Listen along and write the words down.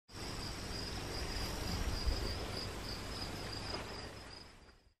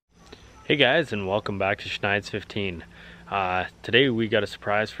Hey guys, and welcome back to Schneid's 15. Today we got a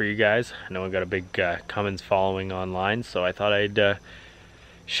surprise for you guys. I know we got a big Cummins following online, so I thought I'd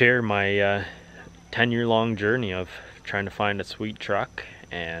share my 10-year long journey of trying to find a sweet truck,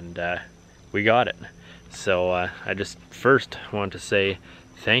 and we got it. So I just first want to say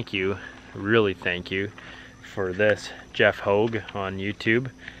thank you, really thank you, for this Jeff Hogue on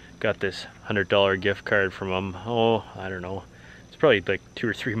YouTube. Got this $100 gift card from him, I don't know, probably like 2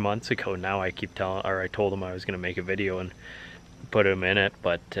 or 3 months ago now. I told him I was going to make a video and put him in it,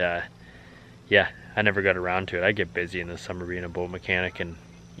 but yeah, I never got around to it. I get busy in the summer being a boat mechanic, and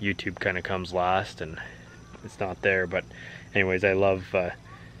YouTube kind of comes last and it's not there. But anyways, I love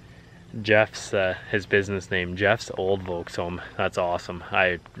Jeff's his business name, Jeff's Old Volks Home. That's awesome.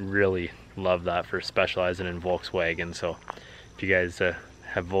 I really love that for specializing in Volkswagen. So if you guys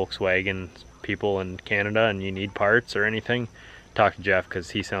have Volkswagen people in Canada and you need parts or anything, talk to Jeff, because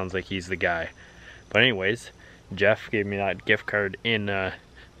he sounds like he's the guy. But anyways, Jeff gave me that gift card in a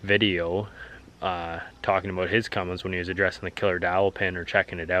video talking about his Cummins when he was addressing the killer dowel pin or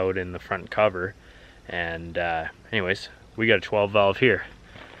checking it out in the front cover. And anyways, we got a 12 valve here.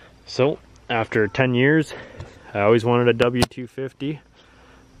 So after 10 years, I always wanted a W250,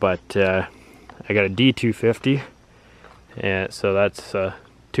 but I got a D250, and so that's a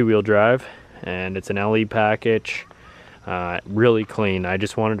 2-wheel drive, and it's an LE package. Really clean. I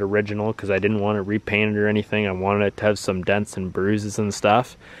just wanted original because I didn't want it repainted or anything. I wanted it to have some dents and bruises and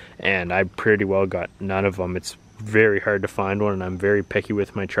stuff, and I pretty well got none of them. It's very hard to find one, and I'm very picky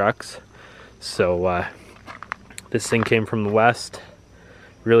with my trucks. So this thing came from the West,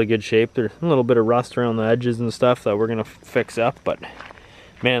 really good shape. There's a little bit of rust around the edges and stuff that we're gonna fix up, but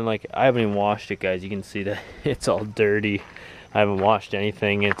man, like, I haven't even washed it, guys. You can see that it's all dirty. I haven't washed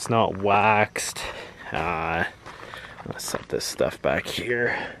anything. It's not waxed. Let's set this stuff back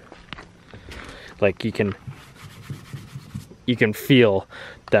here. Like, you can feel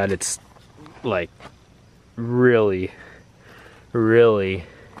that it's like really gritty,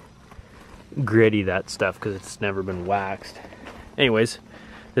 that stuff, because it's never been waxed. Anyways,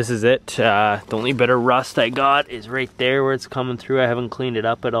 this is it. The only bit of rust I got is right there where it's coming through. I haven't cleaned it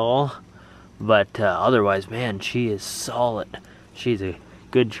up at all, but otherwise, man, she is solid. She's a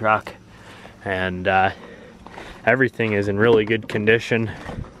good truck, and everything is in really good condition.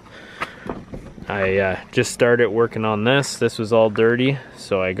 I just started working on this. This was all dirty,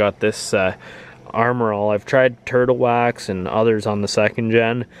 so I got this Armor All. I've tried Turtle Wax and others on the 2nd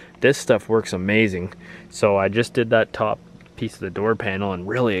gen. This stuff works amazing. So I just did that top piece of the door panel, and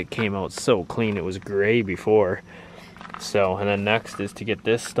really it came out so clean. It was gray before. So, and then next is to get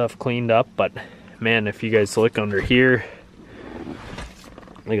this stuff cleaned up. But man, if you guys look under here,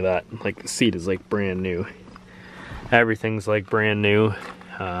 look at that. Like, the seat is like brand new. Everything's like brand new.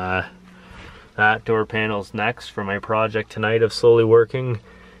 That door panel's next for my project tonight of slowly working.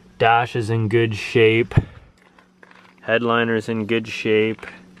 Dash is in good shape. Headliner's in good shape.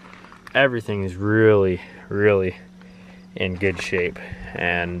 Everything is really in good shape,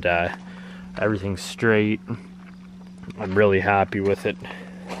 and everything's straight. I'm really happy with it.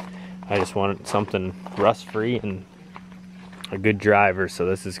 I just wanted something rust-free and a good driver, so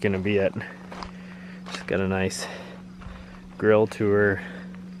this is gonna be it. Just got a nice grill to her.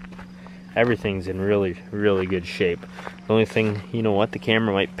 Everything's in really good shape. The only thing, you know what, the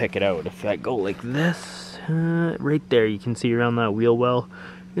camera might pick it out. If I go like this, right there, you can see around that wheel well,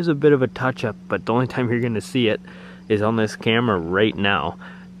 there's a bit of a touch-up, but the only time you're gonna see it is on this camera right now.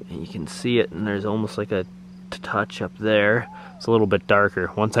 And you can see it, and there's almost like a touch-up there. It's a little bit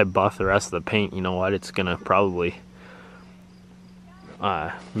darker. Once I buff the rest of the paint, you know what, it's gonna probably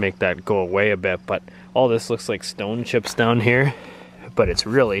make that go away a bit. But all this looks like stone chips down here, but it's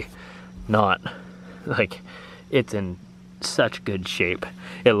really not. Like, it's in such good shape.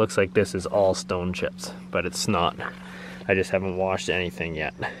 It looks like this is all stone chips, but it's not. I just haven't washed anything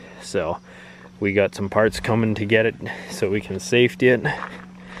yet. So we got some parts coming to get it so we can safety it.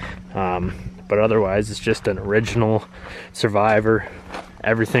 But otherwise, it's just an original Survivor.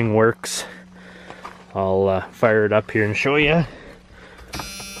 Everything works. I'll fire it up here and show you.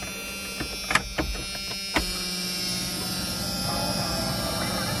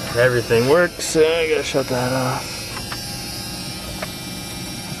 Everything works. I gotta shut that off.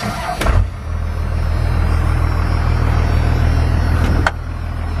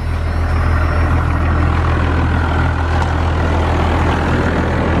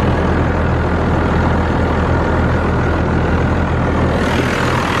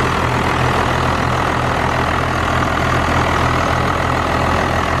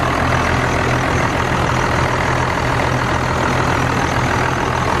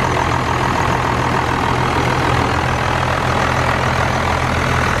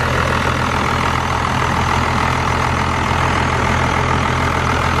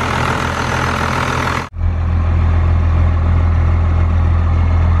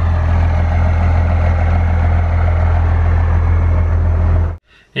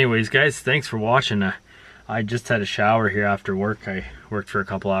 Anyways, guys, thanks for watching. I just had a shower here after work. I worked for a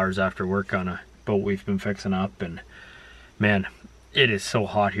couple hours after work on a boat we've been fixing up, and man, it is so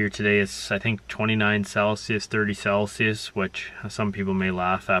hot here today. It's, I think, 29 Celsius, 30 Celsius, which some people may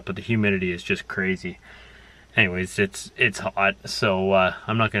laugh at, but the humidity is just crazy. Anyways, it's hot, so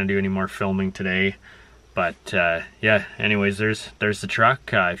I'm not going to do any more filming today. But yeah, anyways, there's the truck.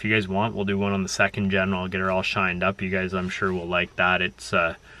 If you guys want, we'll do one on the second gen. I'll get her all shined up. You guys, I'm sure, will like that. It's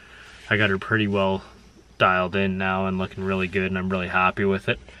I got her pretty well dialed in now and looking really good, and I'm really happy with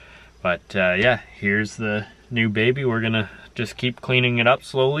it. But yeah, here's the new baby. We're gonna just keep cleaning it up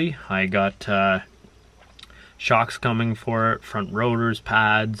slowly. I got shocks coming for it, front rotors,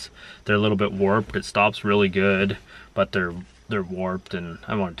 pads. They're a little bit warped. It stops really good, but they're warped, and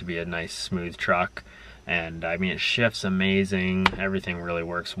I want it to be a nice smooth truck. And I mean, it shifts amazing. Everything really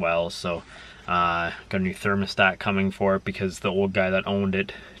works well. So got a new thermostat coming for it because the old guy that owned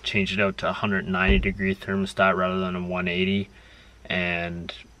it changed it out to 190 degree thermostat rather than a 180,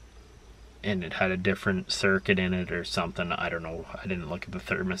 and it had a different circuit in it or something. I don't know, I didn't look at the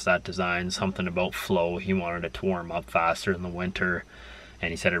thermostat design. Something about flow. He wanted it to warm up faster in the winter,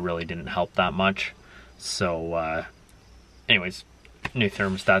 and he said it really didn't help that much. So anyways, new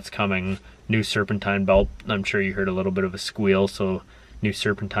thermostat's coming. New serpentine belt. I'm sure you heard a little bit of a squeal, so new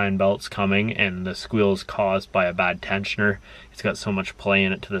serpentine belt's coming, and the squeal is caused by a bad tensioner. It's got so much play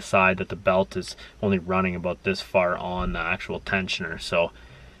in it to the side that the belt is only running about this far on the actual tensioner. So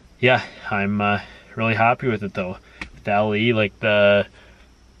yeah, I'm really happy with it though. With the LE, like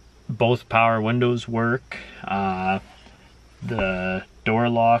both power windows work. The door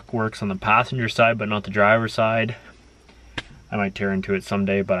lock works on the passenger side but not the driver's side. I might tear into it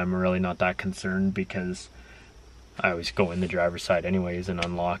someday, but I'm really not that concerned because I always go in the driver's side anyways and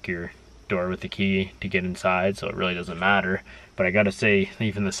unlock your door with the key to get inside, so it really doesn't matter. But I gotta say,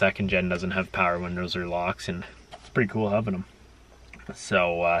 even the second gen doesn't have power windows or locks, and it's pretty cool having them.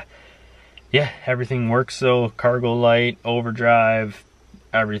 So yeah, everything works though. Cargo light, overdrive,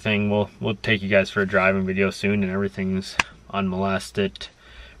 everything. We'll take you guys for a driving video soon, and everything's unmolested.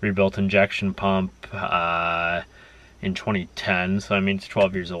 Rebuilt injection pump in 2010, so I mean it's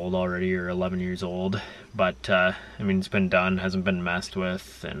 12 years old already, or 11 years old, but I mean it's been done, hasn't been messed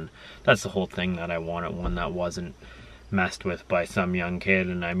with, and that's the whole thing that I wanted, one that wasn't messed with by some young kid.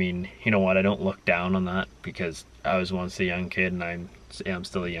 And I mean, you know what, I don't look down on that because I was once a young kid, and I'm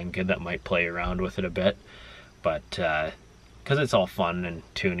still a young kid that might play around with it a bit, but because it's all fun and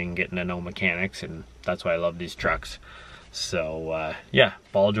tuning, getting to know mechanics, and that's why I love these trucks. So yeah,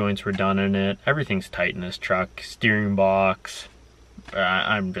 ball joints were done in it. Everything's tight in this truck. Steering box.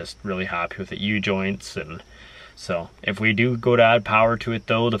 I'm just really happy with the U-joints. And so if we do go to add power to it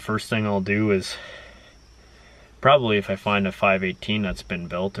though, the first thing I'll do is probably, if I find a 518 that's been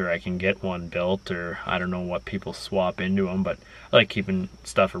built, or I can get one built, or I don't know what people swap into them, but I like keeping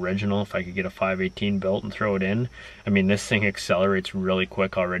stuff original. If I could get a 518 built and throw it in, I mean, this thing accelerates really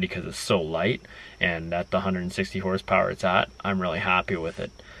quick already because it's so light, and at the 160 horsepower it's at, I'm really happy with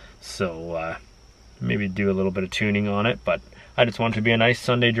it. So maybe do a little bit of tuning on it, but I just want it to be a nice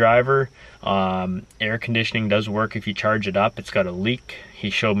Sunday driver. Air conditioning does work if you charge it up. It's got a leak. He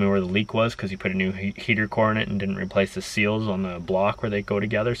showed me where the leak was because he put a new heater core in it and didn't replace the seals on the block where they go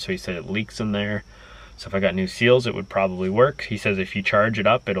together, so he said it leaks in there. So if I got new seals, it would probably work. He says if you charge it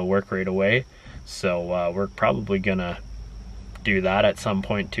up, it'll work right away. So we're probably gonna do that at some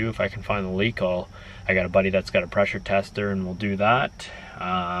point too. If I can find the leak, I got a buddy that's got a pressure tester, and we'll do that.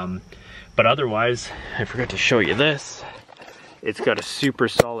 But otherwise, I forgot to show you this. It's got a super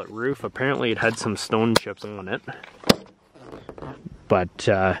solid roof. Apparently it had some stone chips on it, but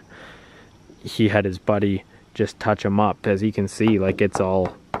he had his buddy just touch them up. As you can see, like, it's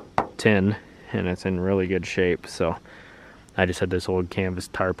all tin and it's in really good shape. So I just had this old canvas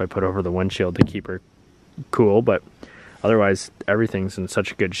tarp I put over the windshield to keep her cool, but otherwise everything's in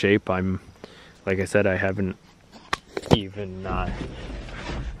such good shape. Like I said, I haven't even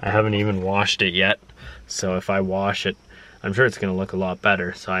washed it yet. So if I wash it, I'm sure it's going to look a lot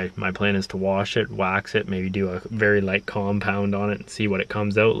better. So my plan is to wash it, wax it, maybe do a very light compound on it and see what it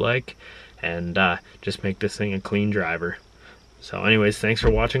comes out like, and just make this thing a clean driver. So anyways, thanks for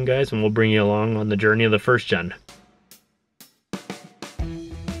watching, guys, and we'll bring you along on the journey of the first gen.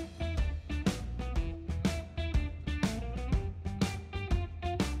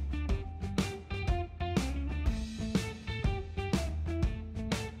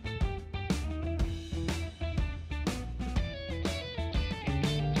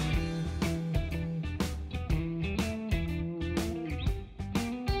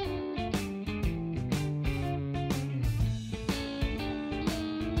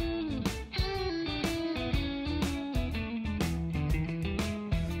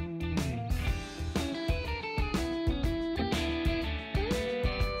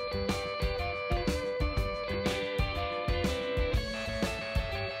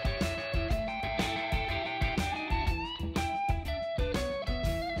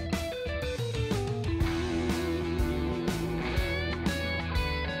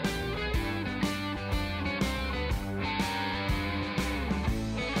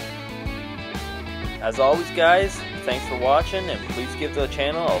 As always guys, thanks for watching, and please give the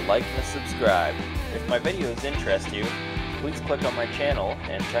channel a like and a subscribe. If my videos interest you, please click on my channel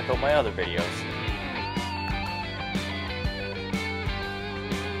and check out my other videos.